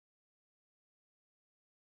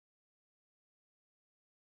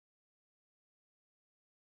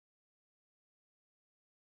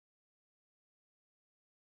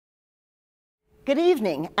Good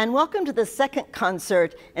evening, and welcome to the second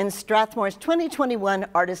concert in Strathmore's 2021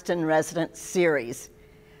 Artist in Residence series.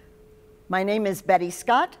 My name is Betty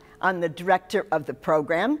Scott. I'm the director of the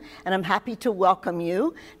program, and I'm happy to welcome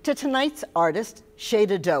you to tonight's artist,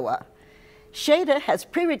 Shada Doa. Shada has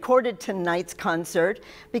pre-recorded tonight's concert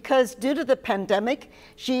because due to the pandemic,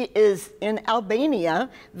 she is in Albania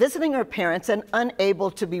visiting her parents and unable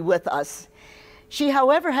to be with us. She,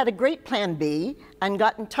 however, had a great plan B and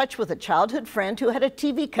got in touch with a childhood friend who had a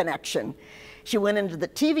TV connection. She went into the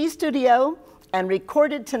TV studio and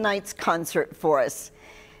recorded tonight's concert for us.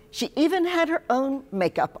 She even had her own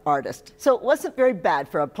makeup artist, so it wasn't very bad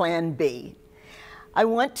for a plan B. I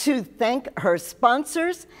want to thank her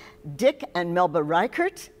sponsors, Dick and Melba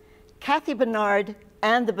Reichert, Kathy Bernard,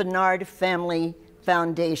 and the Bernard Family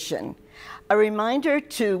Foundation. A reminder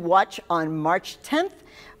to watch on March 10th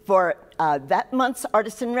for that month's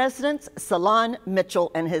Artist in Residence, Salon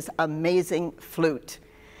Mitchell and his amazing flute.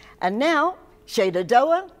 And now, Shada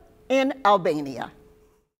Doa in Albania.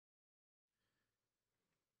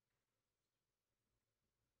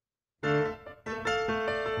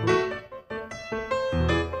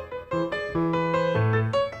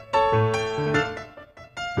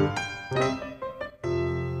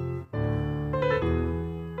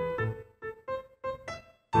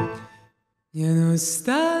 Ya no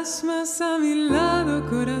estás más a mi lado,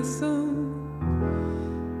 corazón.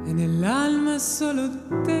 En el alma solo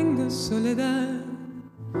tengo soledad.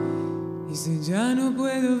 Y si ya no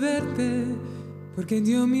puedo verte, porque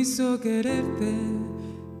Dios me hizo quererte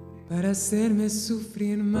para hacerme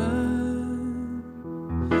sufrir más.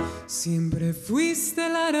 Siempre fuiste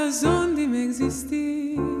la razón de mi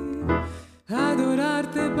existir.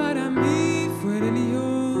 Adorarte para mí fue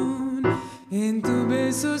religión. En tus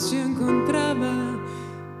besos yo encontraba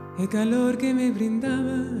el calor que me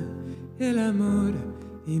brindaba, el amor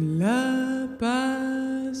y la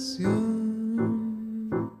pasión.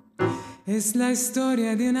 Es la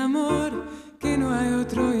historia de un amor que no hay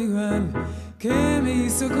otro igual, que me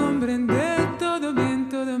hizo comprender todo bien,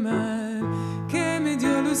 todo mal, que me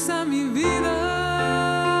dio luz a mi vida,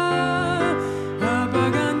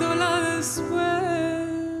 apagándola después.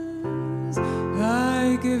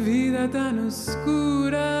 Ay, qué vida tan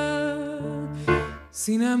oscura,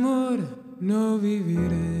 sin amor no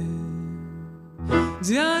viviré.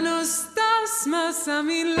 Ya no estás más a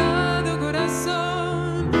mi lado,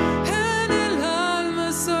 corazón. En el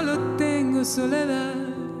alma solo tengo soledad.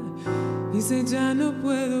 Y si ya no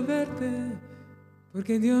puedo verte,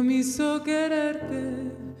 porque Dios me hizo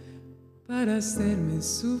quererte para hacerme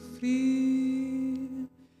sufrir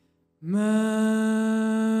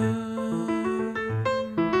más.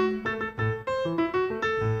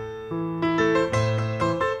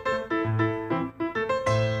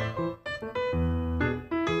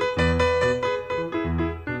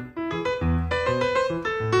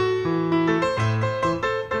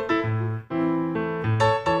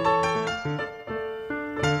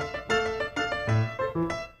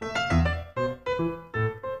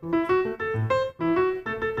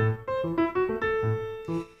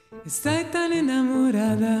 Estoy tan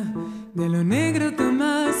enamorada de lo negro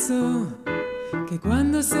tomaso, que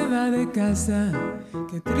cuando se va de casa,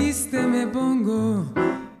 qué triste me pongo.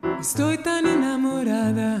 Estoy tan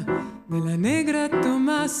enamorada de la negra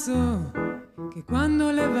tomaso, que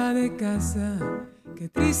cuando le va de casa, qué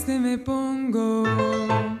triste me pongo.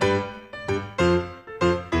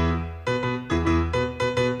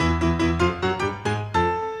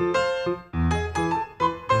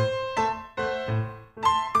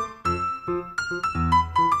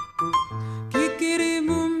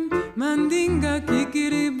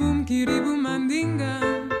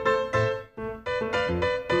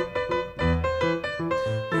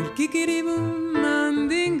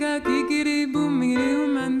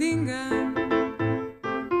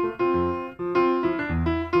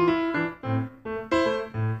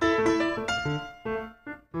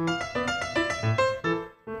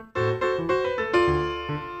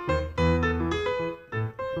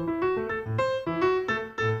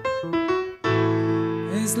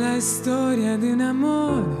 Es la historia de un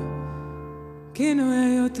amor que no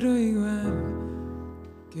hay otro igual,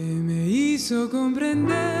 que me hizo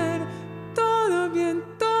comprender todo bien,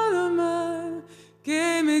 todo mal,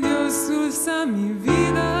 que me dio luz a mi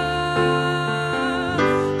vida,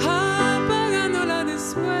 apagándola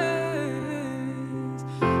después.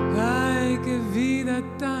 Ay, qué vida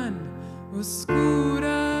tan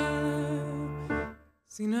oscura,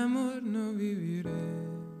 sin amor no viviré.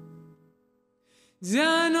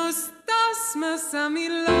 Ya no estás más a mi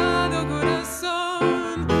lado,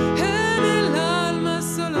 corazón. En el alma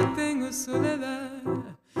solo tengo soledad.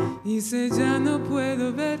 Dice ya no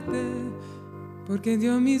puedo verte, porque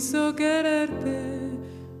Dios me hizo quererte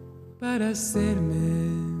para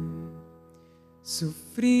hacerme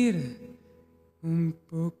sufrir un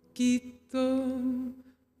poquito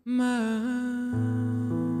más.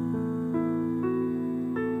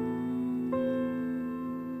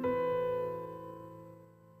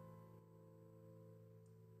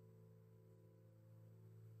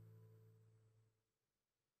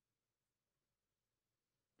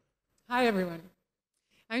 Hi, everyone.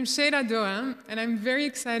 I'm Sheira Doa, and I'm very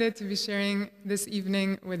excited to be sharing this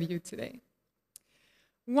evening with you today.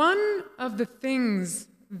 One of the things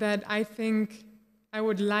that I think I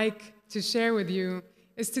would like to share with you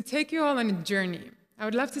is to take you all on a journey. I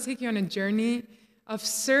would love to take you on a journey of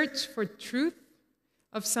search for truth,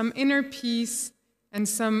 of some inner peace, and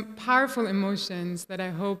some powerful emotions that I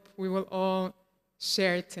hope we will all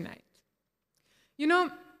share tonight. You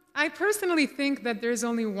know, I personally think that there's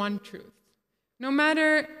only one truth. No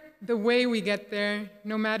matter the way we get there,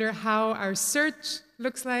 no matter how our search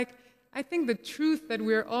looks like, I think the truth that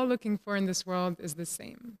we're all looking for in this world is the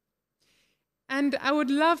same. And I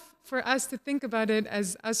would love for us to think about it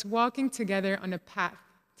as us walking together on a path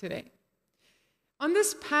today. On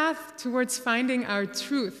this path towards finding our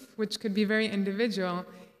truth, which could be very individual,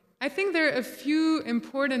 I think there are a few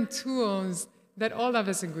important tools that all of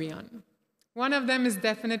us agree on. One of them is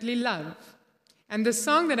definitely love. And the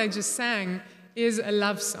song that I just sang is a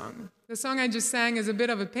love song. The song I just sang is a bit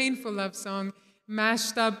of a painful love song,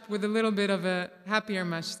 mashed up with a little bit of a happier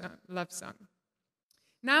love song.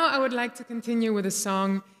 Now I would like to continue with a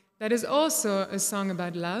song that is also a song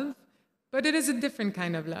about love, but it is a different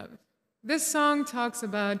kind of love. This song talks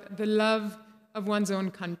about the love of one's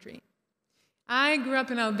own country. I grew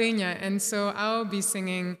up in Albania, and so I'll be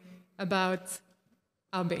singing about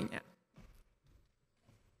Albania.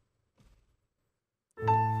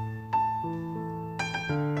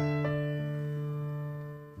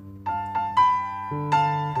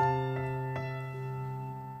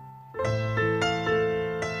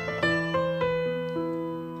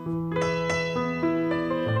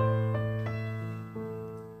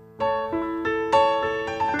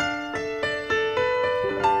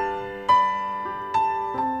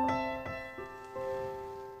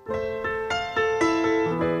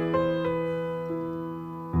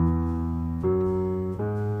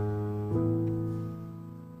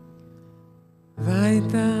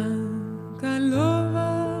 Vajta,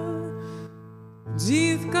 kalova,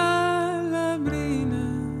 gjithë kalabrina,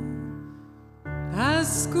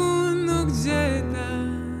 asku nuk gjeta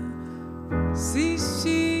si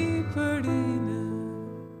Shqipërina.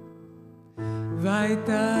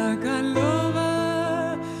 Vajta, kalova,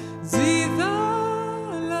 gjithë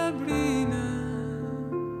kalabrina,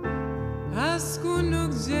 asku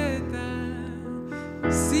nuk gjeta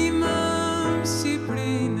si mam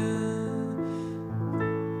Shqipërina.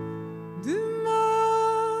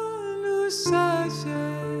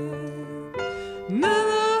 Në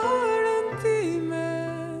dorën time,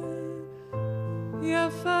 ja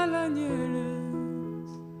fala njerëz,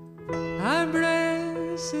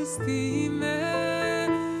 arbreshes time.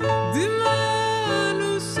 Dy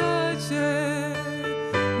manu shaqe,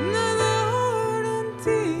 në dorën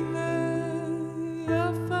time, ja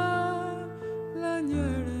fala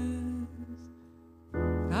njerëz,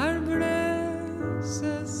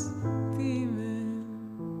 arbreshes time.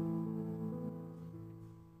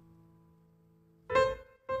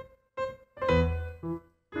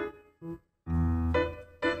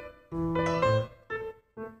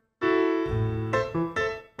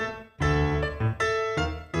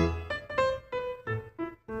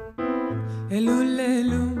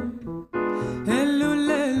 Elulelu,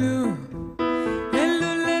 elulelu,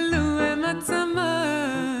 elulelu e matza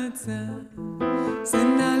matza.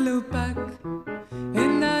 Sendalupak,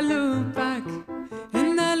 endalupak,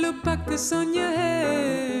 endalupak të sonjë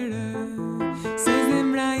herë. Se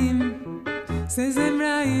zemraim, se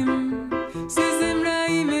zemraim, se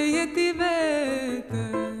zemraim e jeti vetë.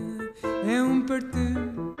 E unë për ty,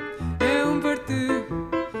 e unë për ty,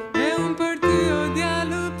 e unë për ty o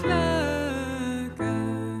djalu plaka.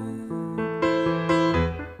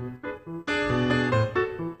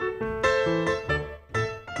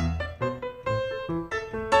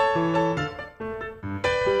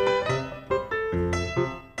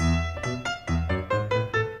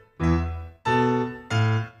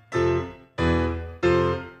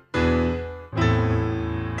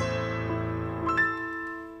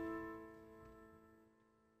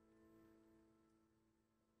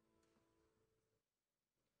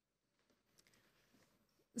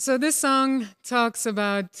 So this song talks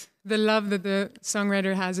about the love that the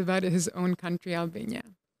songwriter has about his own country, Albania.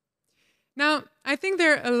 Now, I think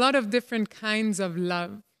there are a lot of different kinds of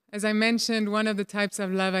love. As I mentioned, one of the types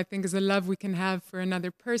of love, I think, is the love we can have for another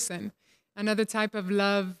person. Another type of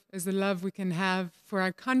love is the love we can have for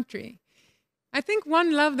our country. I think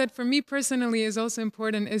one love that for me personally is also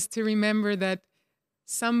important is to remember that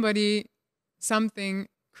somebody, something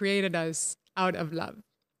created us out of love.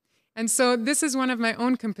 And so this is one of my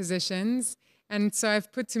own compositions. And so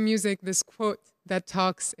I've put to music this quote that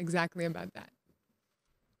talks exactly about that.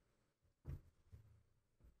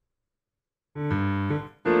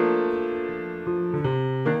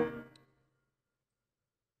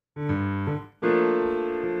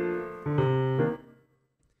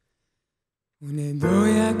 Une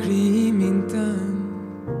doja krijimin tënd,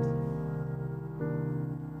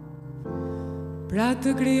 pra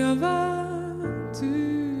të krijova ty.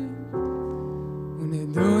 Une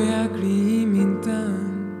doja krijimin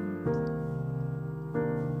tënd,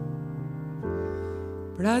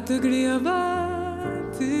 pra të krijova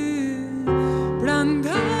ty.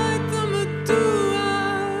 Prandaj të më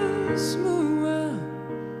tuash mua,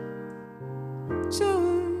 që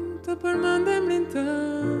unë të përmend emrin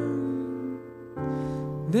tënd,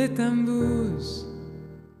 dhe ta mbush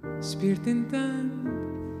shpirtin tënd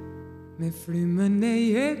me frymën e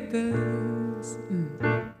jetës.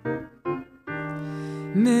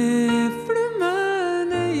 Me frymën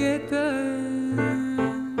e jetës.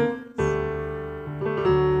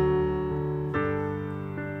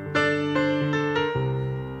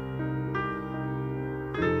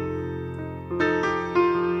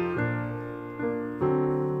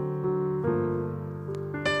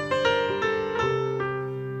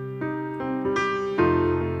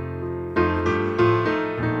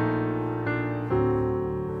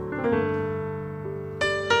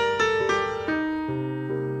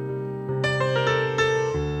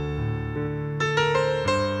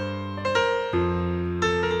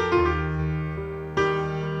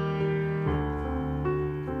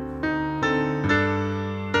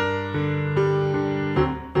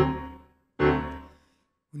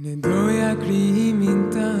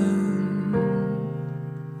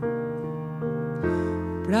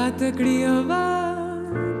 Të krijova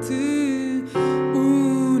ty,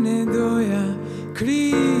 unë e doja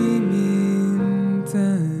krijimin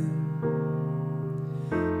tënd,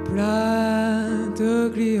 pra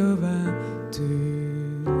të krijova ty.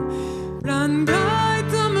 Prandaj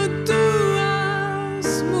të më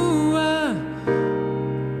tuash mua,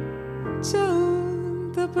 që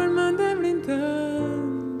unë të përmend emrin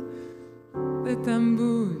tënd, dhe ta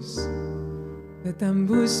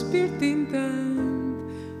mbush shpirtin tënd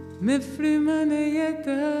me frymën e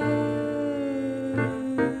jetës,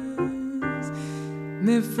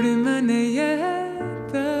 me frymën e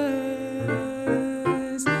jetës,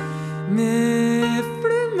 me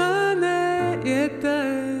frymën e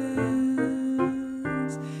jetës,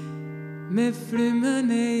 me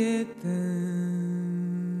frymën e jetës.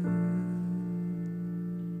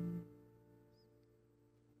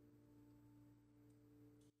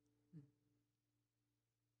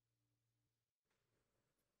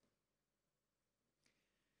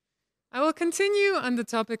 I will continue on the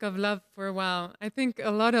topic of love for a while. I think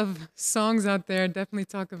a lot of songs out there definitely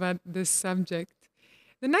talk about this subject.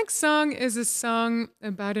 The next song is a song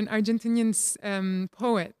about an Argentinian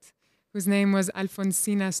poet whose name was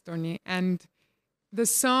Alfonsina Storni. And the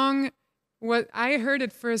song, I heard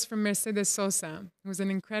it first from Mercedes Sosa, who was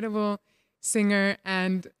an incredible singer,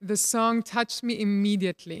 and the song touched me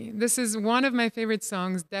immediately. This is one of my favorite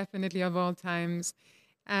songs, definitely of all times.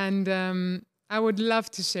 And I would love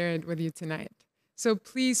to share it with you tonight. So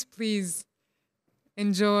please, please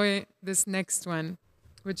enjoy this next one,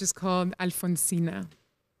 which is called Alfonsina.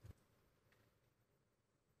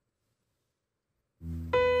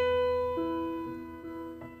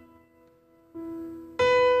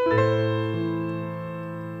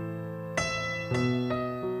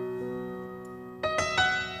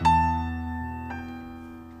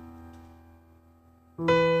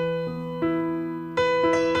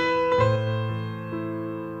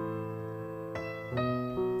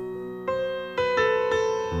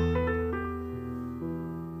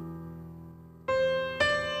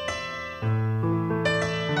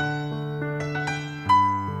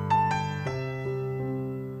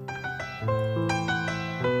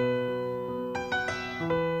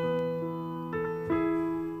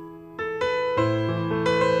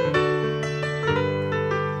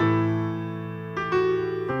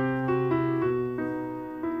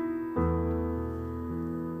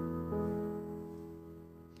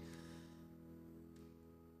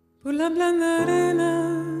 Por la blanda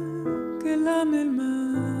arena que lame el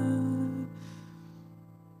mar,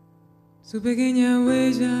 su pequeña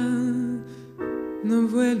huella no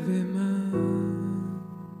vuelve más.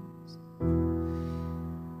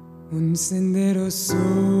 Un sendero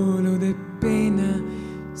solo de pena,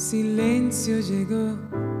 silencio llegó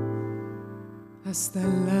hasta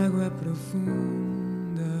el agua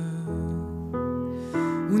profunda.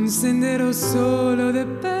 Un sendero solo de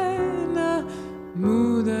pena,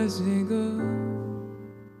 muda llegó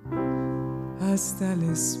hasta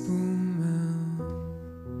la espuma.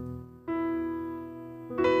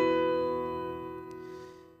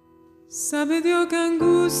 Sabe Dios que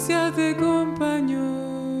angustia te acompañó,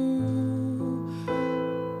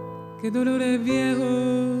 qué dolores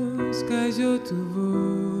viejos cayó tu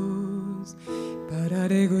voz para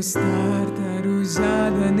recostarte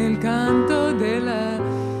arrullada en el canto de la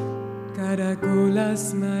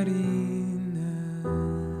caracolas marinas.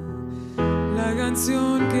 La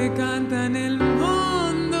canción que canta en el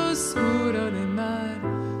mundo oscuro del mar,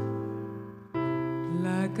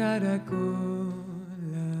 la caracola.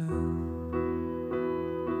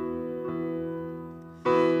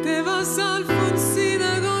 Te vas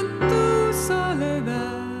Alfonsina con tu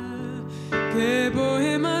soledad, qué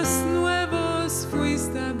poemas nuevos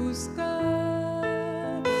fuiste a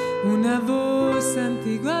buscar, una voz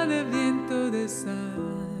antigua de viento de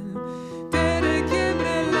sal, te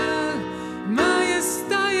requiebre la alma y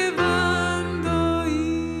está llevando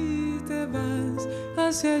y te vas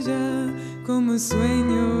hacia allá como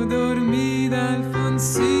sueño dormida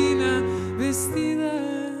Alfonsina vestida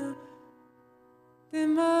de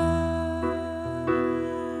mar.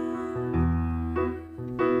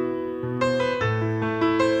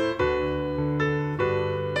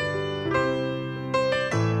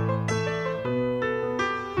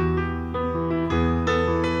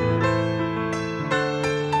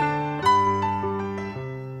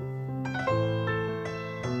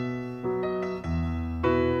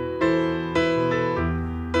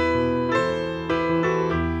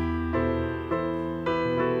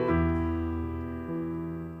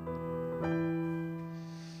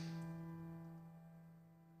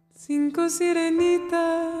 Cinco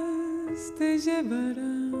sirenitas te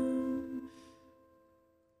llevarán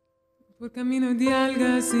por camino de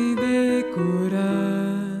algas y de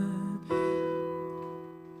coral,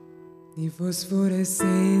 y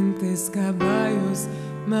fosforescentes caballos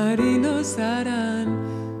marinos harán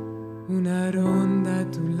una ronda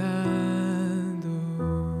a tu lado,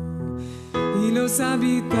 y los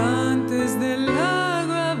habitantes del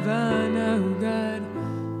agua van a jugar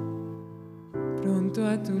pronto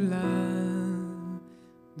a tu lado.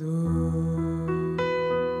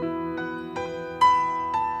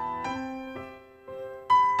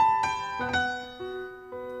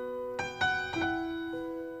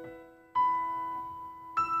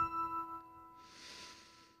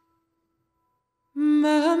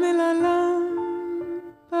 Bájame la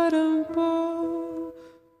lámpara un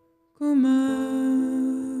poco más,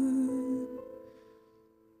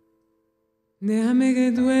 déjame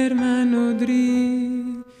que duerma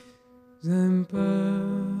nodriza en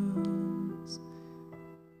paz.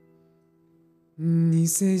 Ni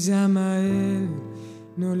se llama él,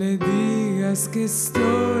 no le digas que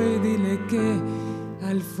estoy, dile que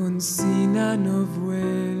Alfonsina no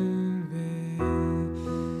vuelve.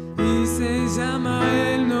 Y se llama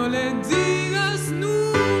él, no le digas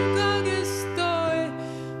nunca que estoy,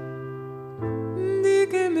 di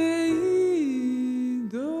que me he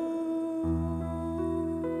ido.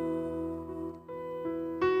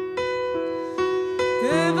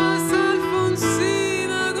 Te vas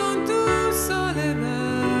Alfonsina con tu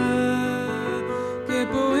soledad, qué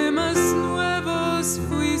poemas nuevos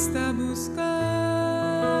fuiste a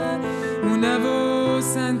buscar, una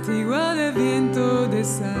voz antigua de viento de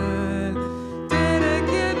sal, te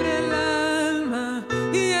requiebre el alma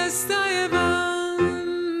y está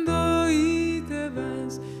llevando y te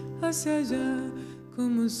vas hacia allá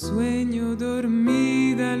como sueño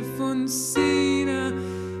dormida Alfonsina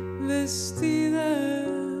vestida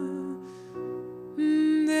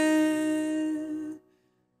de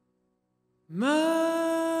mar.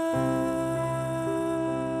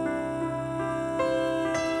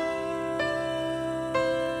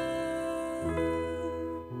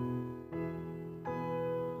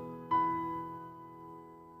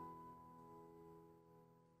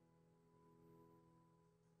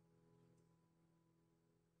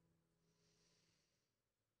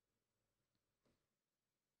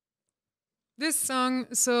 This song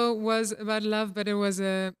was about love, but it was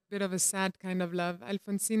a bit of a sad kind of love.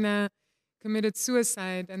 Alfonsina committed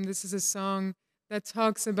suicide, and this is a song that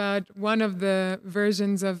talks about one of the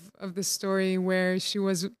versions of the story where she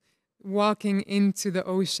was walking into the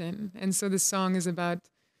ocean. And so the song is about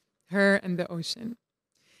her and the ocean.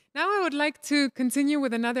 Now I would like to continue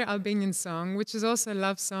with another Albanian song, which is also a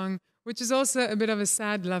love song, which is also a bit of a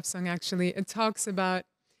sad love song, actually. It talks about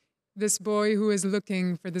this boy who is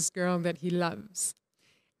looking for this girl that he loves.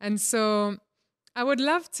 And so I would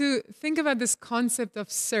love to think about this concept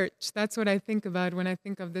of search. That's what I think about when I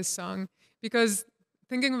think of this song. Because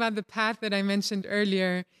thinking about the path that I mentioned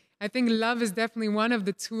earlier, I think love is definitely one of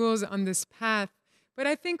the tools on this path. But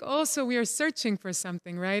I think also we are searching for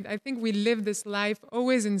something, right? I think we live this life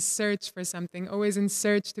always in search for something, always in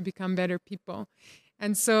search to become better people.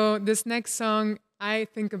 And so this next song I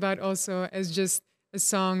think about also as just a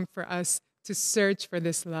song for us to search for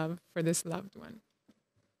this love, for this loved one.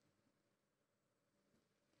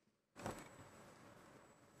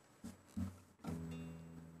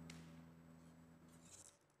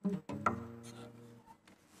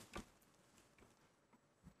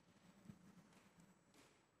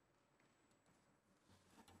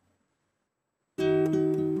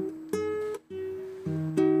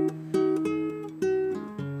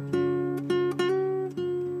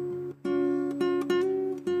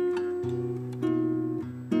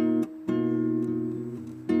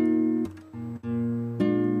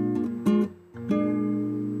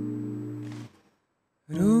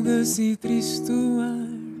 Rrugës I trishtuar,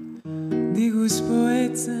 digus po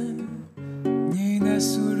ecën, një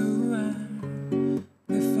dashuruar,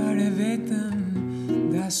 dhe fare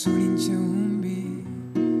vetëm dashurin që humbi,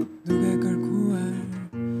 duke kërkuar,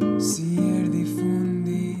 si erdhi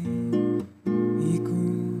fundi, iku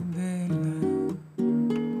dela.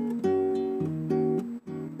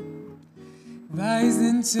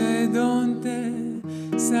 Vajzën që e donte,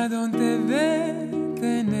 sa donte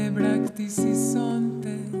veten e braktisi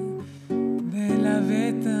sonte, dhe la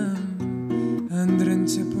vetëm ëndrën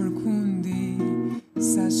që përkundi,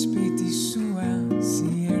 sa shpejti shua,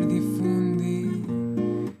 si erdhi fundi,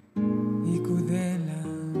 iku dela.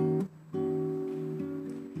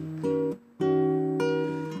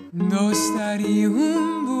 Ndoshta ri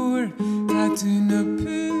humbur, aty në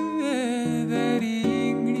pyje dhe ri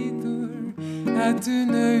ngritur, aty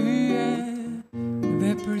në hyje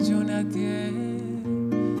dhe për gjon atje,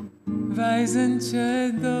 vajzën që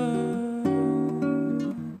do.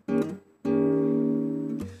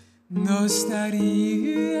 Ndoshta ri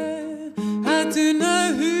hyje, aty në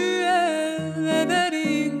hyje dhe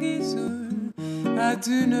ri ngjisur,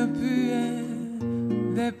 aty në pyje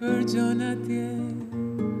dhe për gjon atje,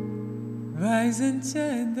 vajzën që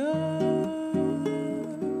do.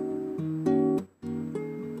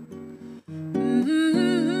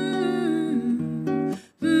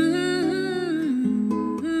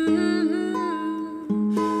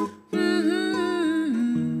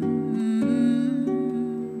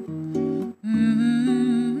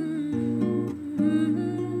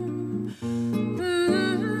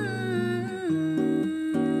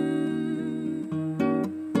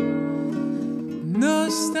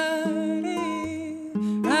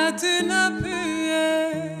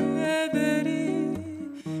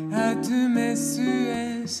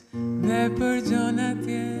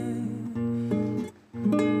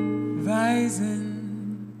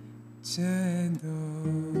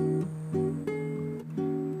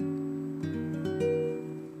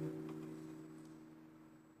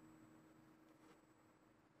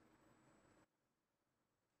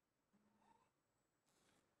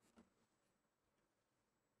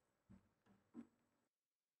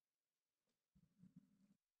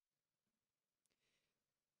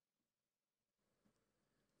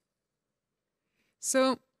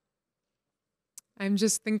 So I'm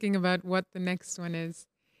just thinking about what the next one is.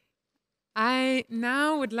 I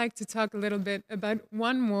now would like to talk a little bit about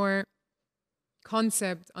one more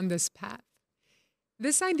concept on this path.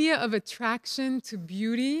 This idea of attraction to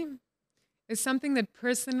beauty is something that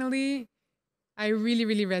personally I really,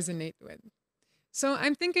 really resonate with. So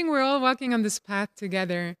I'm thinking we're all walking on this path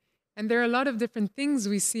together, and there are a lot of different things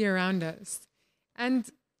we see around us. And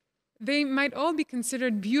they might all be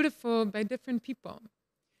considered beautiful by different people.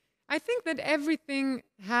 I think that everything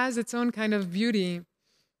has its own kind of beauty,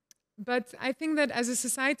 but I think that as a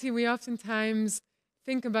society, we oftentimes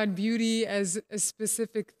think about beauty as a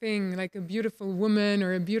specific thing, like a beautiful woman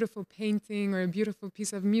or a beautiful painting or a beautiful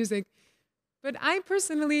piece of music. But I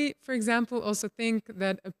personally, for example, also think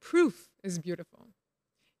that a proof is beautiful.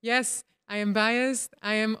 Yes, I am biased.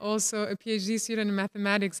 I am also a PhD student in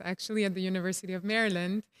mathematics, actually, at the University of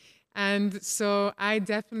Maryland. And so I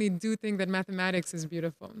definitely do think that mathematics is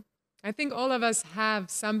beautiful. I think all of us have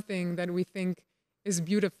something that we think is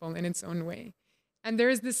beautiful in its own way. And there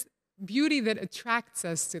is this beauty that attracts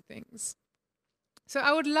us to things. So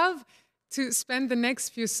I would love to spend the next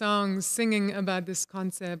few songs singing about this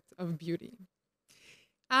concept of beauty.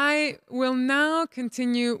 I will now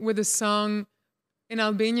continue with a song in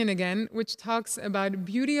Albanian again, which talks about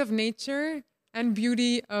beauty of nature and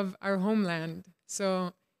beauty of our homeland.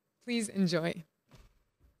 So please enjoy.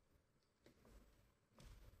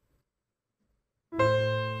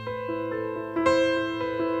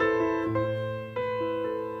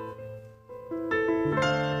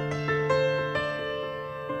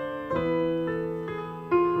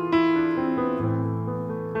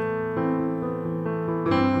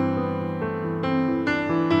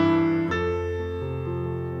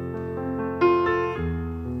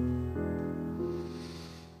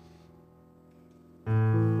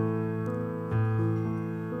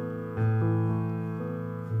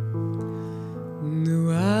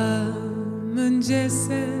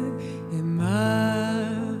 Mengjeset e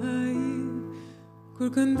majit kur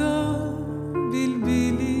këndon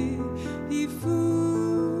bilbili I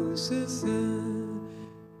fushës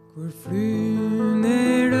kur fryn e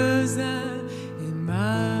rrëza e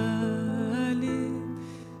malit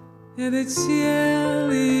edhe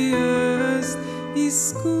qielli është I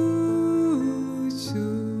skuqur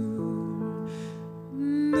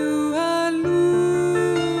dua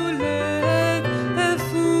lulet e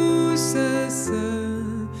fushës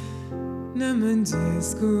në mëngjes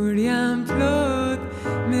kur jam plot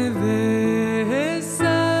me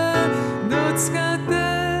vesa do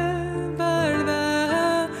t'skatem bardha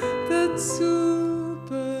të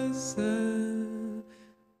cupës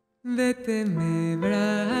vete me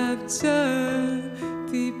vrap që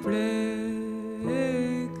ti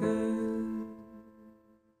prekë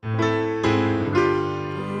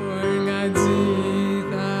por nga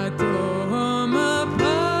gjitha ato më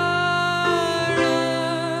para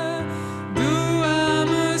dua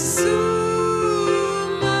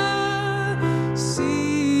mësuma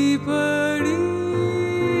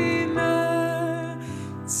Shqipërinë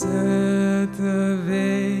që të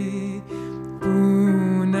vej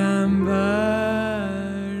puna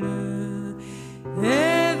mbarë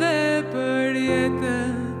edhe për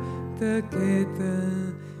jetën të ketë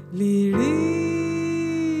lirinë.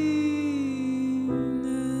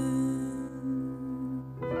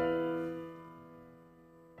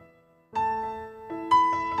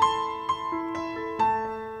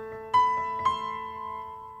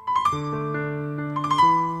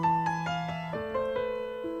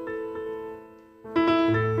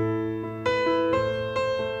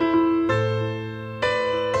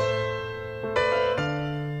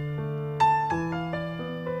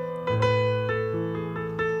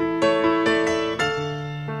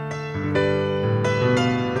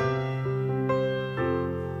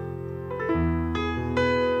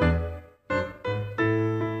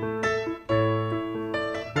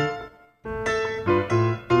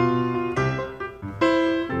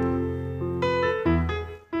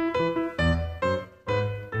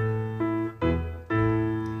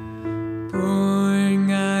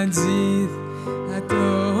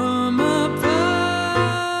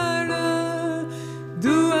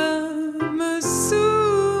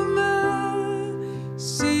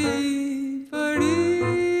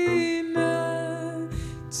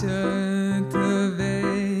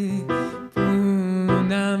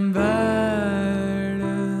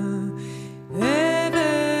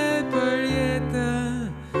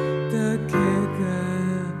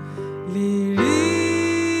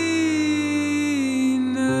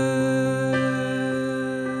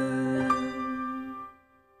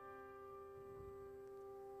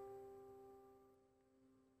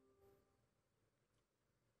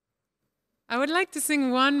 I would like to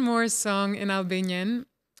sing one more song in Albanian,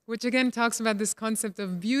 which again talks about this concept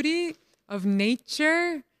of beauty, of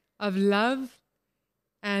nature, of love,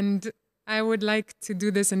 and I would like to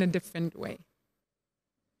do this in a different way.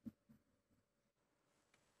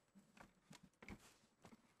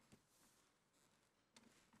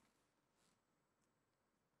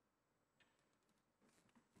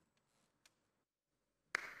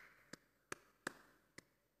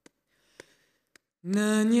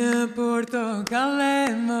 Në një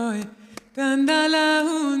portokalle moj, të ndala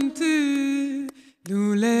unë ty,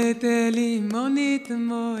 lulet e limonit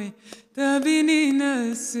moj, të vini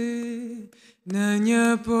në sy. Në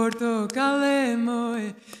një portokalle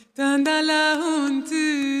moj, të ndala unë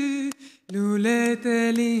ty, lulet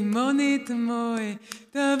e limonit moj,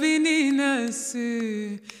 të vini në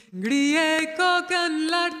sy. Ngrije kokën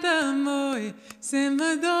lartë moj, se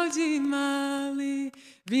më do gjimali,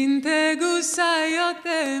 vinte gusha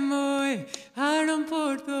jote moj, haron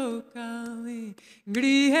portokalle.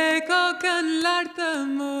 Ngrihe kokën lartë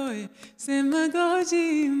moj, se më do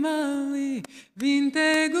gjimali.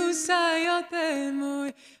 Vinte gusa jote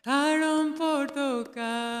moj, haron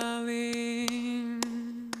portokalle.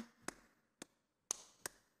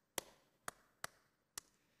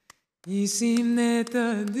 Ishim ne të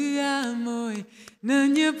dyja moj, në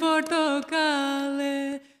një portokalle.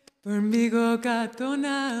 Për mbi gokat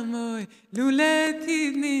tona moj, lulet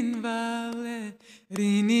hidhnin valle.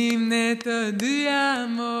 Rinim ne të dyja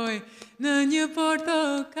moj, në një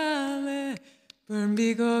portokalle. Për mbi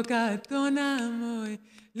gokat tona moj,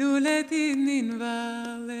 lulet hidhnin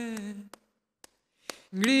valle.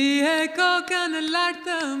 Ngrihe kokën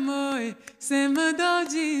lartë moj, se më do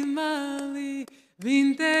gjimali.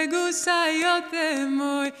 Vinte gusa jote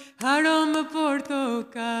moj, haron më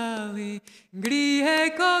portokalli.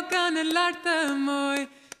 Ngrihe kokën lartë moj,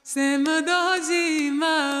 se më do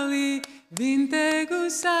gjimali. Vinte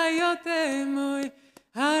gusa jote moj,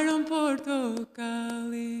 haron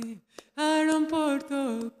portokalli. Haron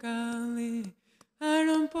portokalli,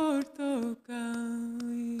 haron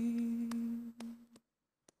portokalli.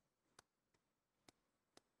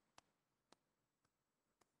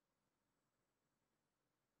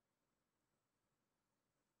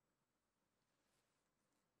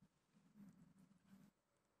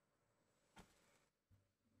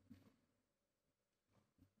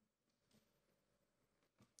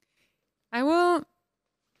 I will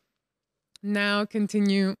now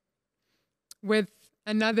continue with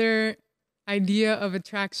another idea of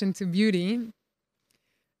attraction to beauty.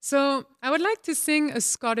 So I would like to sing a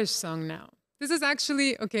Scottish song now. This is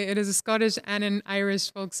actually, okay, it is a Scottish and an Irish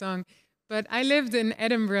folk song, but I lived in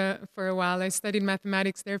Edinburgh for a while. I studied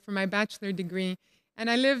mathematics there for my bachelor degree, and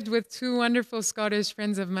I lived with two wonderful Scottish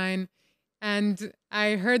friends of mine, and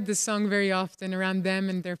I heard this song very often around them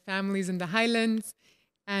and their families in the Highlands.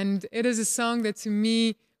 And it is a song that to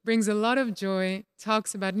me brings a lot of joy,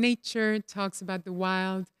 talks about nature, talks about the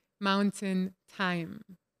wild, mountain, thyme.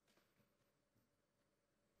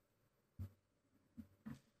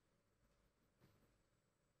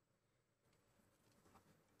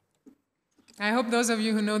 I hope those of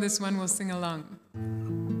you who know this one will sing along.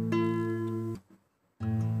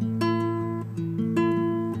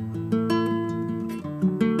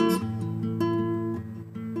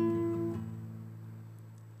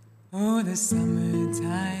 Oh, the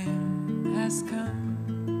summertime has come,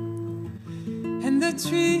 and the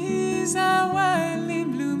trees are wildly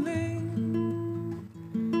blooming,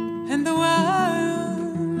 and the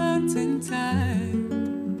wild mountain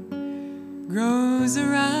thyme grows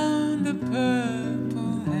around the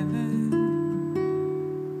purple heaven.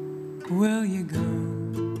 Will you go,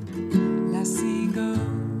 lassie, go?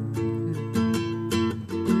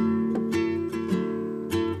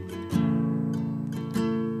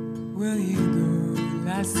 Will you go,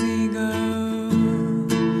 lassie, go?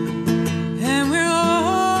 And we'll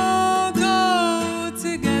all go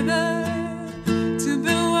together to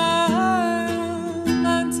build wild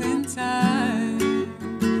mountain thyme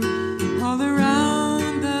all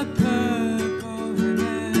around the purple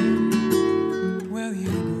heaven. Will you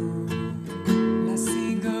go,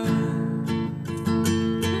 lassie, go?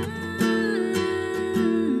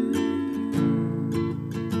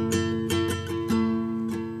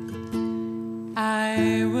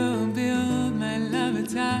 I will build my love a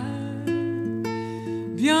tower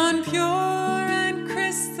beyond pure and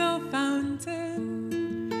crystal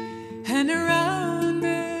fountain, and around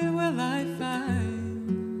it will I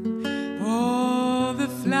find all the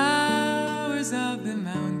flowers of the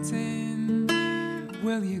mountain.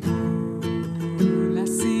 Will you go,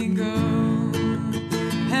 lassie, go?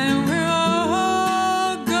 And we'll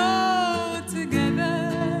all go together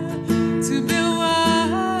to build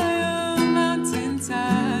wild mountain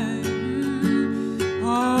thyme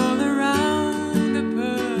all around the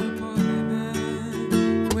purple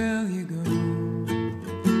heaven. Will you go,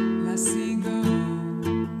 lassie, go?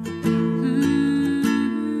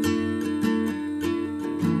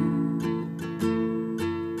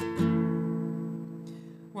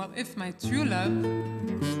 Well, if my true love,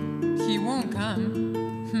 he won't come,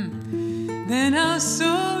 then I'll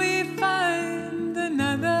surely find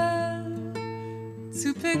another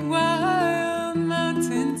to pick wild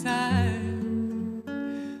mountain thyme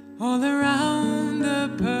all around the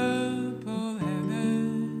purple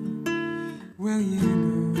heaven. Will you go,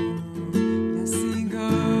 lassie, go?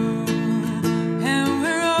 And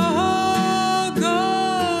we'll all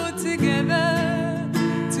go together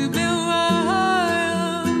to build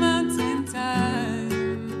wild mountain thyme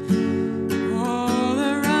all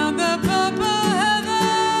around the purple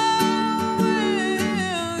heaven.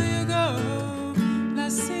 Will you go,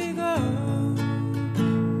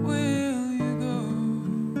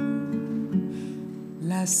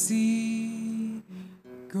 así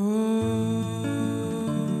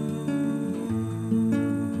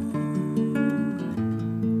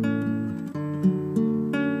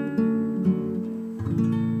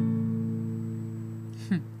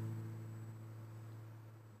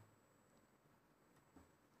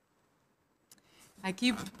I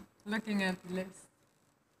keep looking at the list.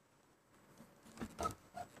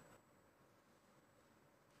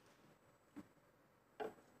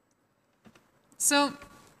 So,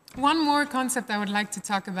 one more concept I would like to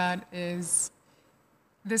talk about is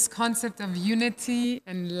this concept of unity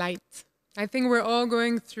and light. I think we're all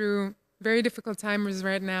going through very difficult times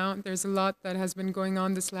right now. There's a lot that has been going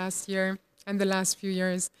on this last year and the last few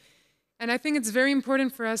years. And I think it's very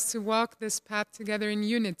important for us to walk this path together in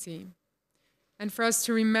unity and for us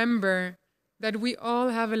to remember that we all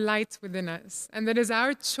have a light within us and that it's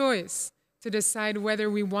our choice to decide whether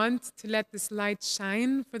we want to let this light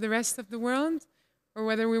shine for the rest of the world or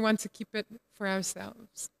whether we want to keep it for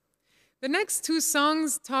ourselves. The next two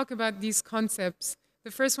songs talk about these concepts.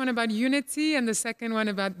 The first one about unity and the second one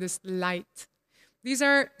about this light. These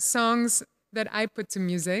are songs that I put to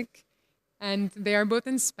music, and they are both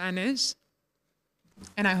in Spanish,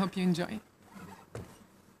 and I hope you enjoy.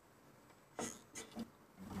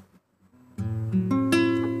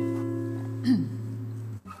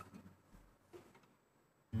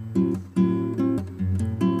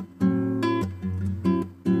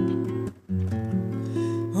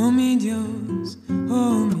 Oh mi Dios,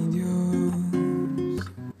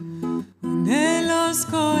 une los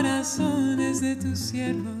corazones de tus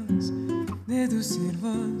siervos,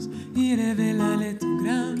 y revélale tu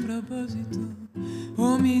gran propósito.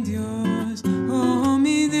 Oh mi Dios,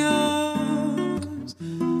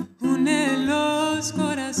 une los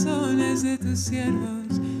corazones de tus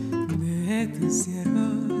siervos,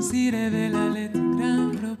 y revélale tu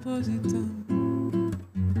gran propósito.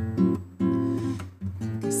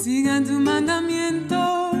 Sigan tus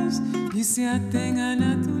mandamientos y se atengan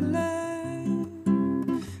a tu ley.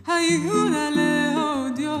 Ayúdale, oh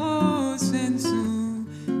Dios, en sus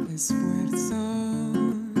esfuerzos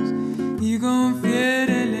y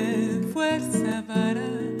confiérele fuerza para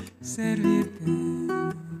servirte.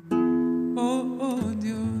 Oh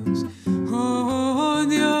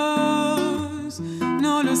Dios,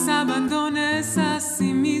 no los abandones a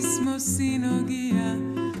sí mismos, sino guía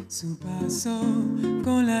su paso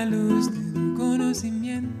con la luz de tu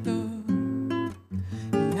conocimiento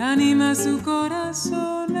y anima su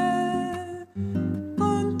corazón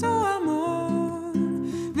con tu amor.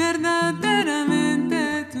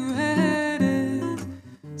 Verdaderamente tú eres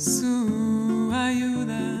su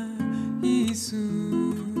ayuda y su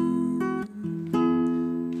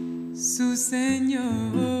Señor.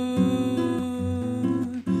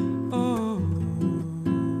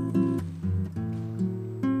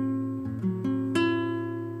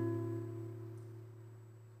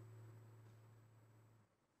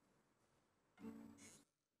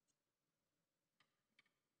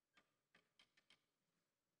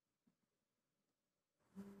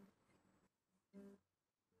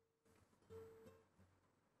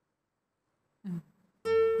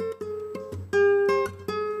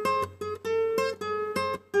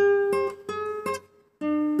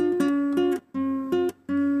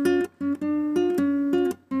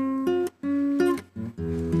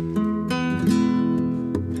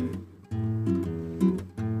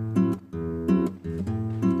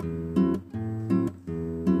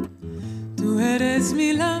 Eres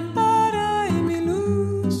mi lámpara y mi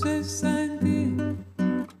luz está en ti.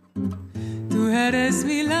 Tú eres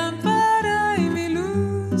mi lámpara y mi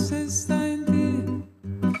luz está en ti.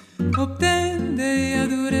 Obtén de ella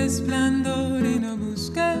tu resplandor y no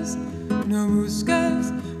busques.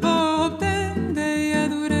 Oh, obtén de ella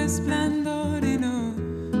tu resplandor y no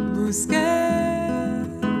busques.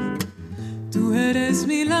 Tú eres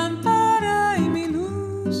mi lámpara y mi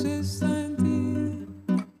luz está en ti.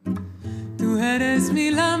 Tú eres mi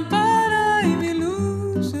lámpara y mi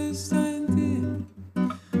luz está en ti.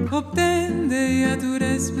 Obtén de ella tu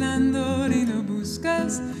resplandor y no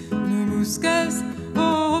busques.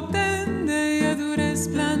 Oh, obtén de ella tu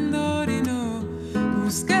resplandor y no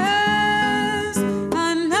busques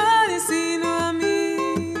a nadie sino a mí,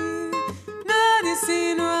 nadie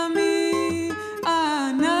sino a mí,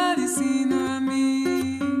 a nadie sino a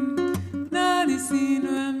mí, nadie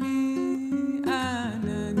sino a mí, a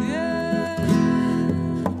nadie.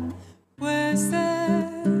 Pues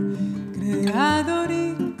creado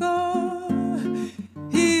rico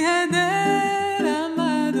y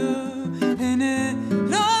derramado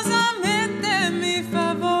generosamente mi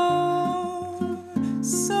favor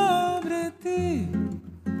sobre ti,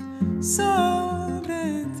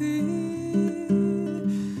 sobre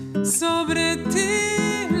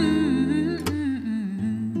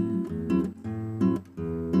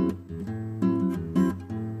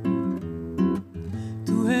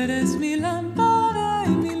eres mi lámpara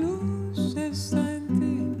y mi luz está en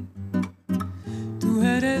ti. Tú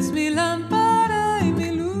eres mi lámpara y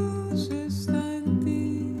mi luz está en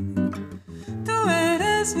ti. Tú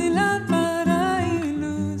eres mi lámpara y mi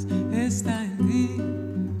luz está en ti.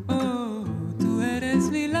 Oh, tú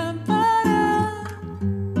eres mi lámpara.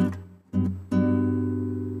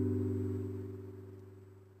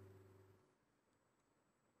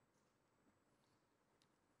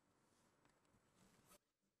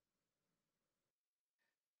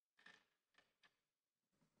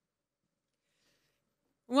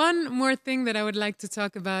 One more thing that I would like to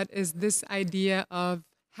talk about is this idea of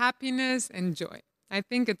happiness and joy. I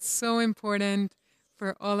think it's so important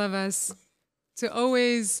for all of us to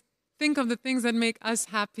always think of the things that make us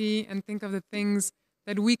happy and think of the things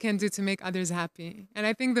that we can do to make others happy. And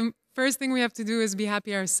I think the first thing we have to do is be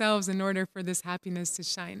happy ourselves in order for this happiness to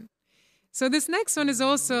shine. So this next one is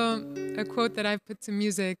also a quote that I've put to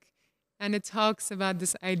music, and it talks about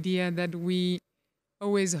this idea that we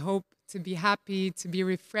always hope to be happy, to be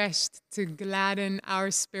refreshed, to gladden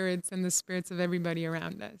our spirits and the spirits of everybody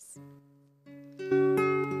around us.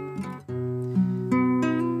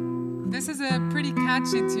 This is a pretty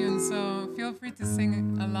catchy tune, so feel free to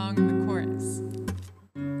sing along the chorus.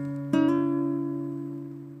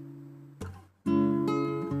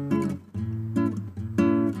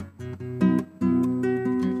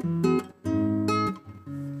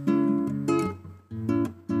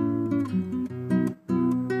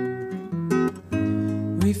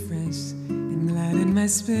 Refresh and gladden my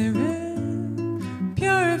spirit.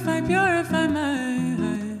 Purify, purify my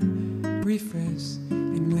heart. Refresh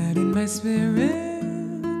and gladden my spirit.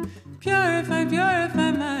 Purify,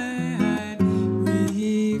 purify my heart.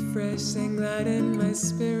 Refresh and gladden my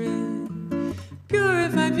spirit.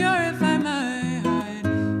 Purify, purify my heart.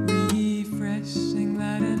 Refresh and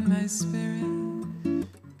gladden my spirit.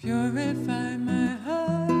 Purify my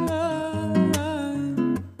heart.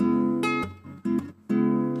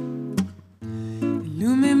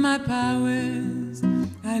 Illumine my powers,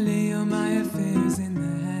 I lay all my affairs in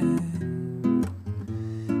thy hand.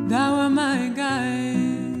 Thou art my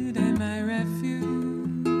guide and my refuge.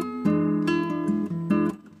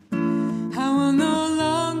 I will no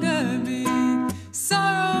longer be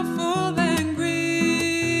sorrowful and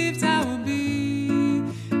grieved. I will be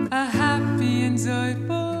a happy and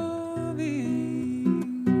joyful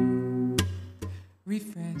being.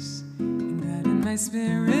 Refresh and gladden my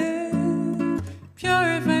spirit.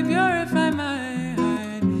 Purify, purify my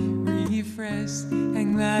heart. Refresh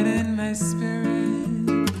and gladden my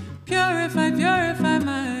spirit. Purify, purify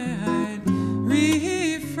my heart.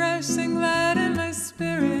 Refresh and gladden my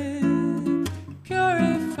spirit.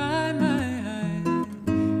 Purify my heart.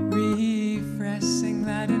 Refresh and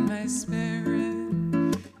gladden my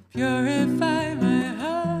spirit. Purify my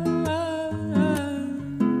heart.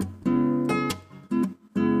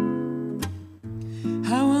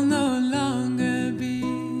 I will no longer be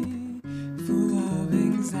full of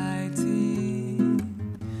anxiety,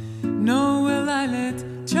 nor will I let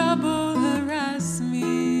trouble harass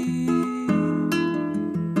me.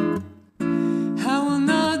 I will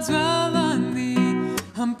not dwell on the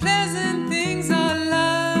unpleasant things of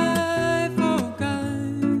life, oh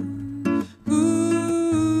God.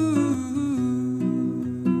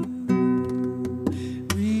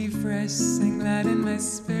 Refresh and gladden my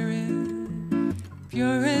spirit.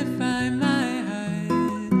 Purify my heart.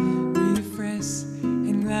 Refresh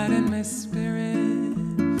and gladden my spirit.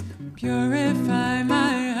 Purify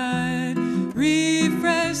my heart.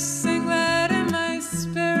 Refresh and gladden my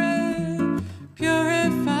spirit.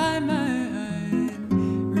 Purify my heart.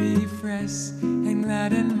 Refresh and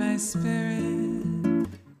gladden my spirit.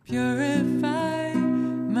 Purify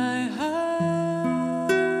my heart.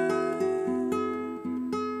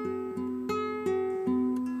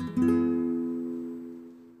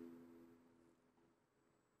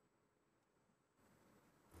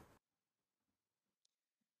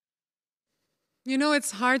 You know,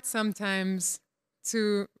 it's hard sometimes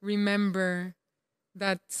to remember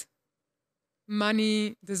that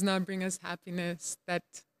money does not bring us happiness, that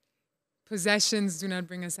possessions do not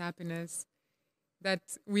bring us happiness, that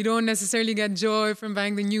we don't necessarily get joy from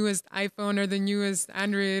buying the newest iPhone or the newest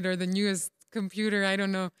Android or the newest computer, I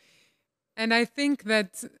don't know. And I think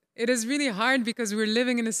that it is really hard because we're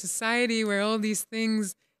living in a society where all these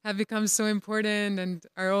things have become so important and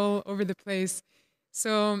are all over the place.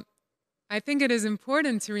 So I think it is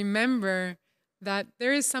important to remember that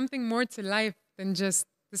there is something more to life than just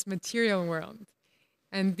this material world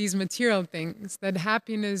and these material things, that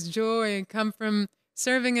happiness, joy come from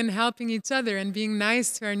serving and helping each other and being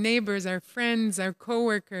nice to our neighbors, our friends, our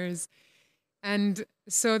coworkers. And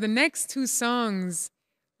so the next two songs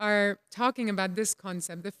are talking about this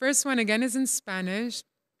concept. The first one, again, is in Spanish,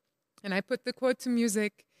 and I put the quote to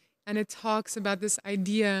music, and it talks about this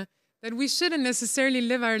idea that we shouldn't necessarily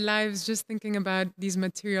live our lives just thinking about these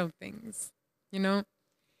material things, you know?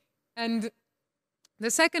 And the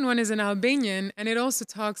second one is in Albanian, and it also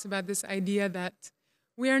talks about this idea that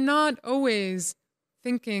we are not always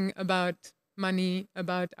thinking about money,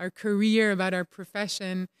 about our career, about our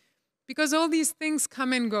profession, because all these things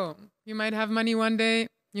come and go. You might have money one day,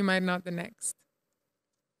 you might not the next.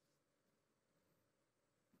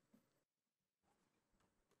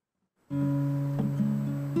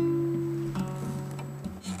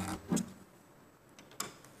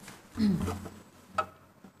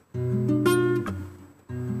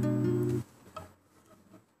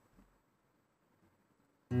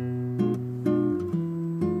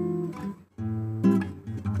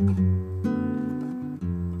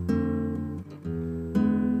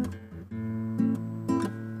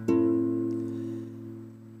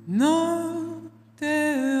 No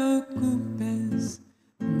te ocupes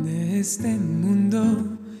de este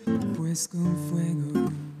mundo, pues con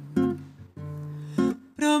fuego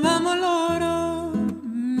probamos el oro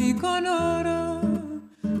y con oro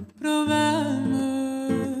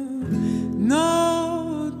probamos.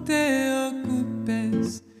 No te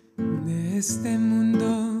ocupes de este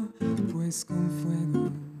mundo, pues con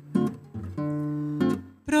fuego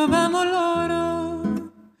probamos el oro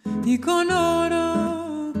y con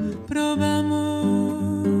oro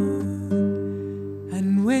probamos a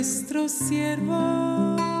nuestro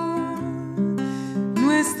siervo,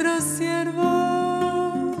 nuestros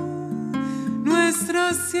siervos,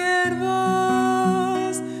 nuestros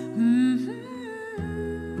siervos.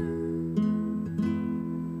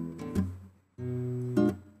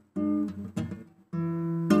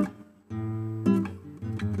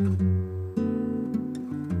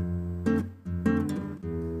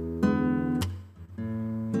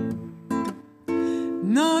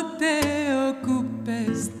 No te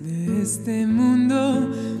ocupes de este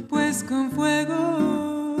mundo, pues con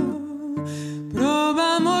fuego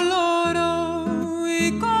probamos el oro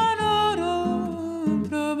y con oro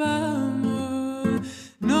probamos.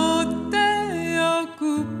 No te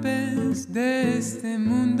ocupes de este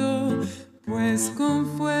mundo, pues con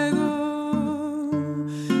fuego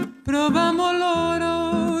probamos el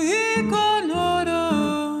oro y con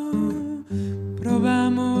oro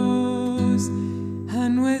probamos a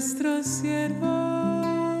nuestros siervos,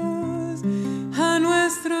 a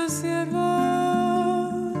nuestros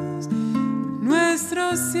siervos,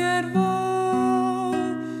 nuestros siervos.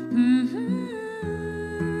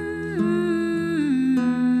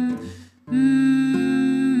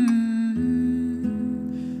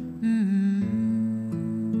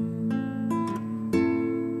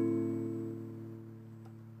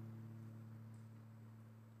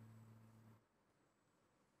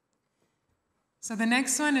 So the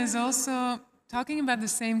next one is also talking about the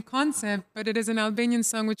same concept, but it is an Albanian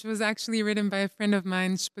song which was actually written by a friend of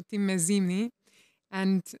mine, Shpëtim me Zimni,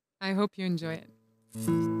 and I hope you enjoy it.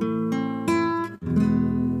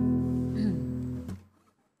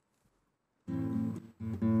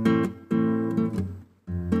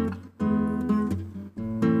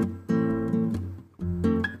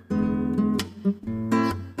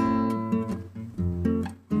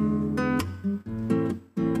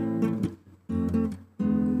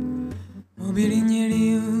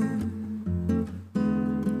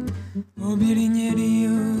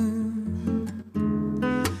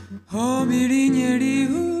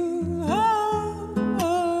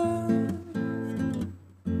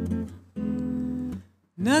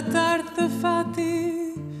 Natartë fati,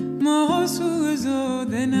 mos u gëzo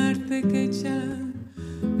dhe nartë keqa,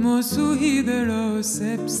 mos u hidhëro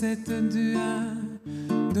sepse të dyja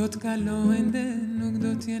do të kalojnë dhe nuk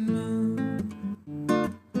do t'jenë më.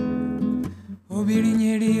 O biri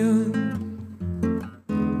njeriu,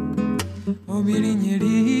 o biri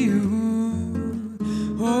njeriu,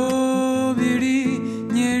 o biri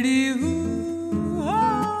njeriu.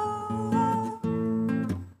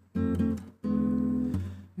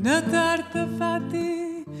 Në tartë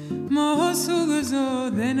fati, mos u gëzo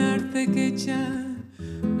dhe nartë keqa,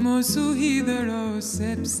 mos u hidhëro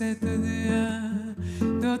sepse të dyja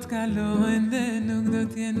do të kalojnë dhe nuk do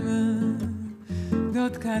t'jenë më. Do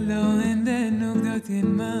të kalojnë dhe nuk do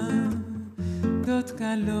t'jenë më. Do të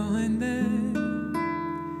kalojnë dhe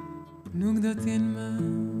nuk do t'jenë më.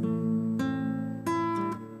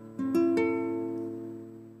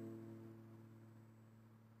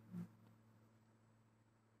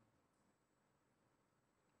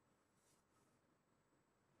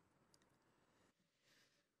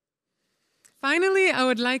 finally, I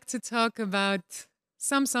would like to talk about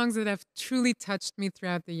some songs that have truly touched me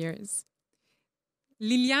throughout the years.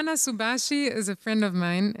 Liliana Subashi is a friend of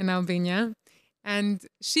mine in Albania, and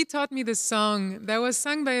she taught me this song that was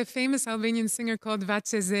sung by a famous Albanian singer called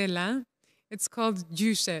Vajta. It's called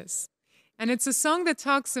Gjyshes. And it's a song that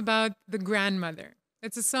talks about the grandmother.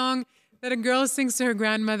 It's a song that a girl sings to her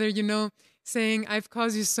grandmother, you know, saying, I've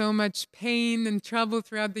caused you so much pain and trouble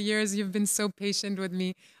throughout the years. You've been so patient with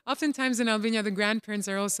me. Oftentimes in Albania, the grandparents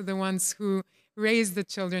are also the ones who raise the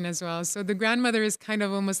children as well. So the grandmother is kind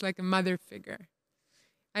of almost like a mother figure.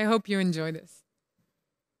 I hope you enjoy this.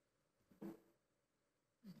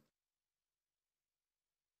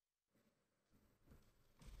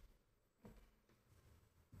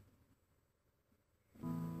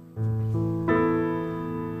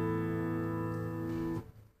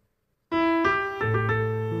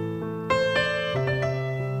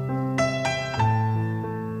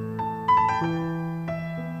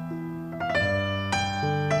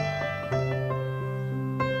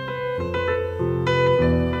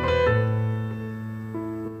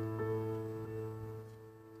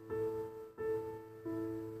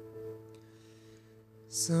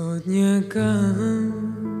 Sot një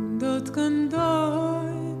këngë do të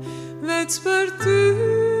këndoj veç për ty,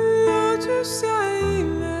 o gjysja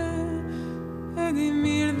ime, e di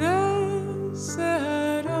mirë dhe se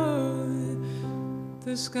haroj,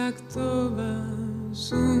 të shkaktova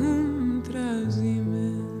shumë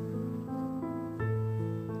trazime.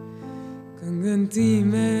 Këngën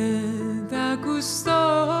time ta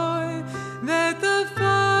kushtoj dhe të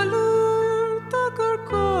falur të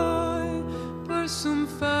kërkoj, për shumë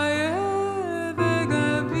faje dhe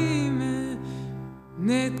gabime,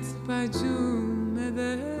 net pa gjume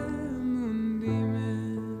dhe mundime.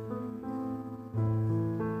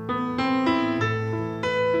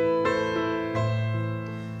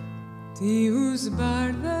 Ti u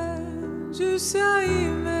zbardhe gjysja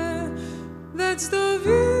ime, dhe çdo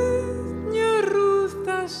vit një rrudh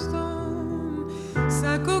ta shton,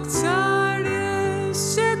 sa kokçarje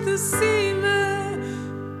shqetësime,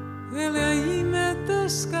 dhe ime të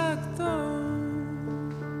shkakton.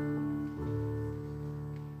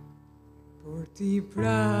 Por ti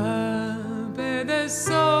prape dhe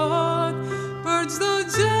sot, për çdo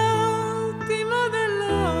gjë ti më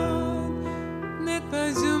dëllon, net pa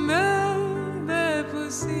gjume dhe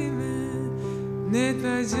pusime, net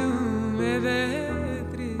pa gjume dhe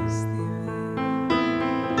tristime.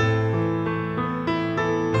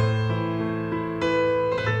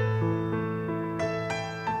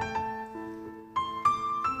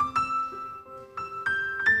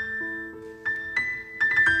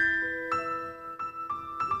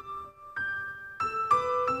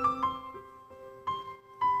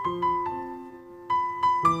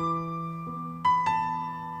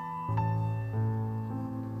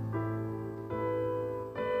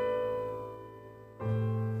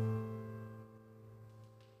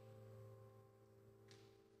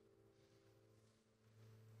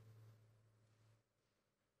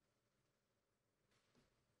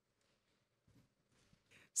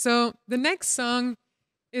 So the next song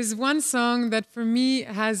is one song that for me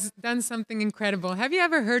has done something incredible. Have you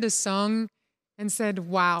ever heard a song and said,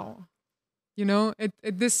 wow? You know,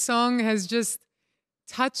 this song has just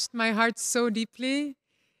touched my heart so deeply.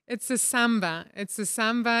 It's a samba. It's a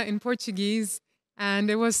samba in Portuguese. And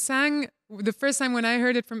it was sang the first time when I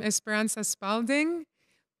heard it from Esperança Spalding.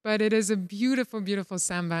 But it is a beautiful, beautiful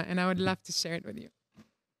samba. And I would love to share it with you.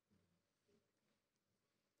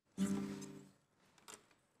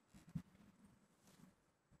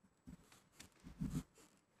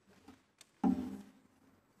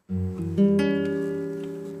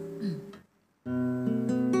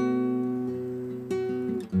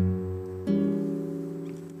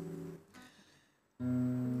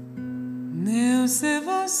 Eu sei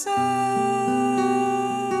você,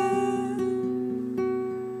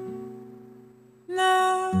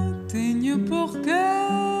 não tenho porquê,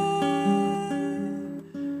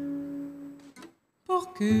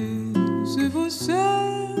 porque se você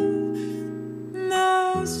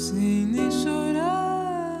não sei nem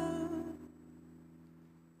chorar,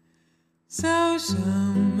 são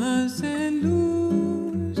chamas e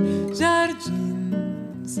luz,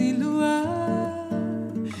 jardins e luar,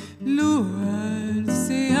 luar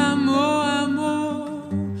se amor, amor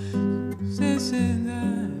se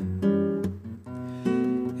chegar.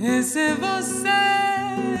 Esse é você,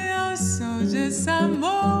 eu sou desse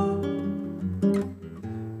amor,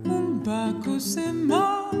 barco se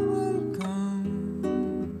move,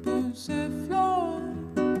 campo se flor,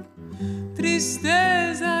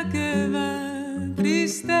 tristeza que vai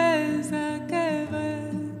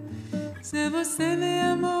Se você me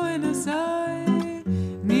amou e não sai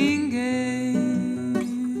ninguém.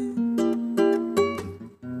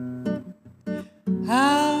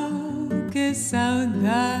 Que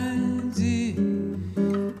saudade,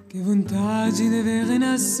 que vontade de ver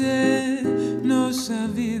renascer nossa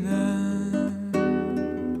vida.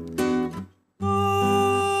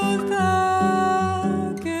 Volta,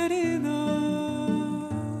 querido,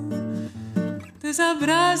 teus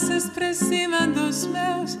abraços por cima dos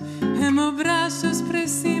meus, e meus braços por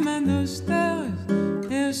cima dos teus.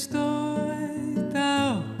 Eu estou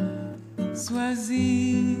tão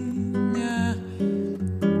sozinha.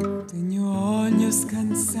 Tenho olhos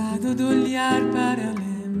cansados de olhar para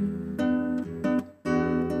além.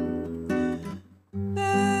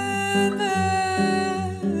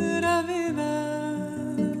 Viver a vida.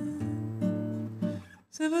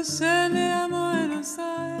 Se você me amou e não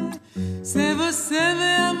sai. Se você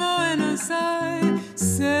me amou e não sai.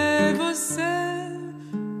 Se você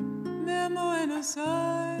me amou e não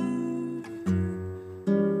sai.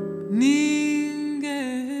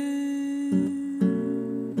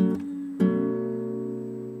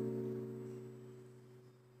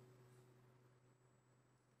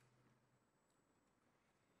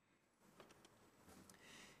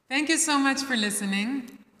 Thank you so much for listening.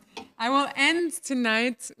 I will end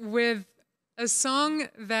tonight with a song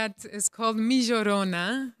that is called Mi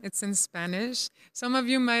Llorona. It's in Spanish. Some of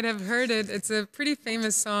you might have heard it. It's a pretty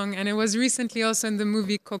famous song, and it was recently also in the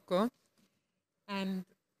movie Coco. And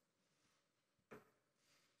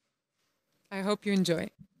I hope you enjoy.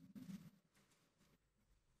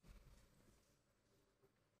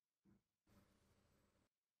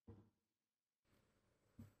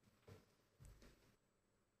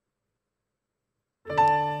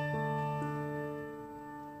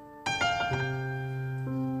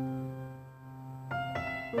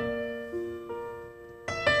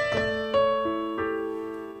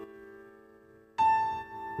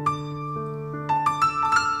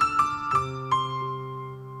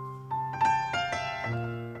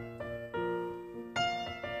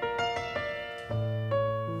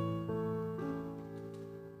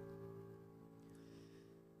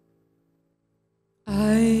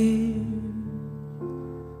 Ay,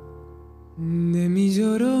 de mi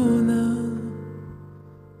llorona,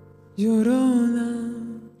 llorona,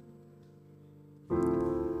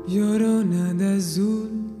 llorona de azul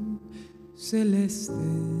celeste.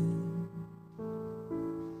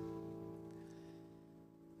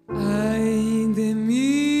 Ay, de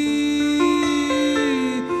mi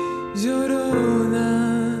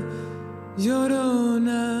llorona,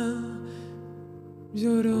 llorona,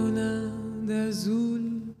 llorona de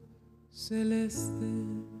azul celeste.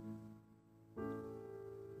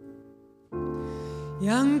 Y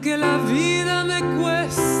aunque la vida me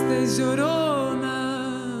cueste,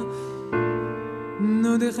 llorona,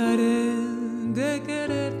 no dejaré de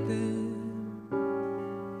quererte.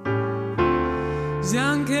 Y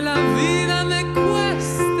aunque la vida me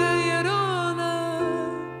cueste, llorona,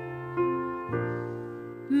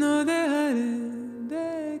 no dejaré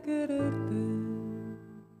de quererte.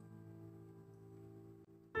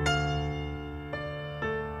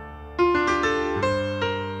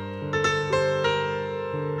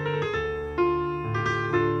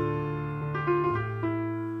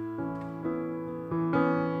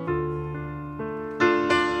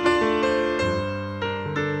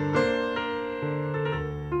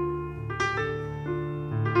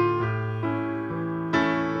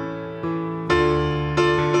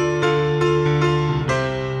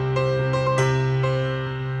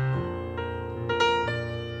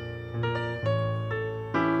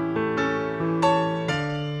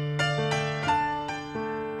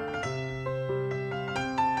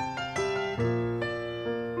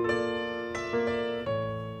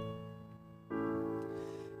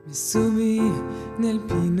 Me subí nel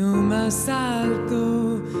pino más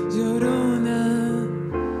alto, llorona,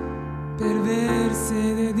 per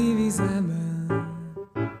verse de divisaba.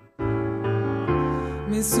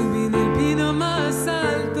 Me subí nel pino más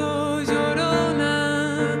alto,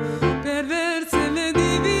 llorona, per verse me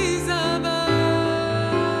divisaba.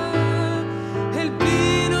 El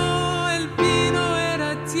pino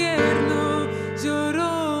era tierno,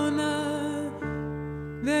 llorona,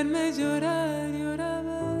 verme llorar, lloraba.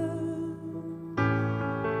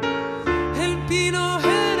 El pino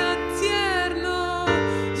era tierno,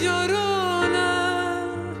 llorona,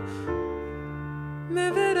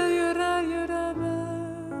 me verá llorar, lloraba.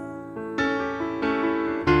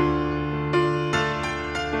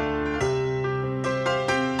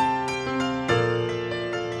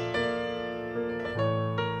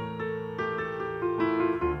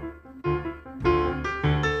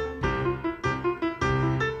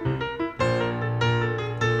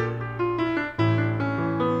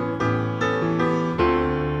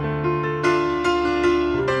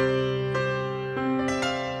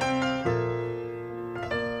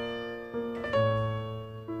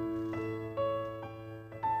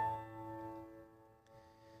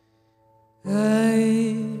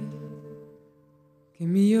 Ay, que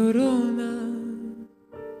mi llorona,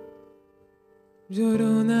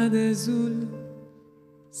 llorona de azul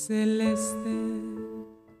celeste.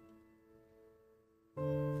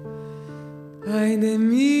 Ay de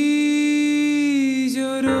mí,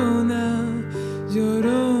 llorona,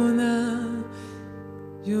 llorona,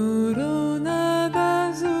 llorona de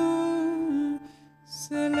azul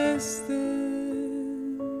celeste.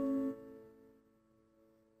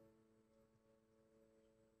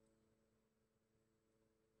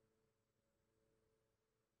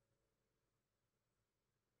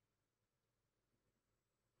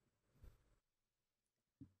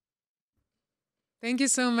 Thank you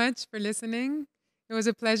so much for listening. It was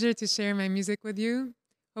a pleasure to share my music with you.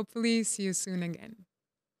 Hopefully see you soon again.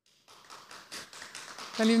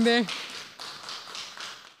 Faleminderit.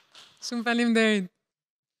 Shumë faleminderit.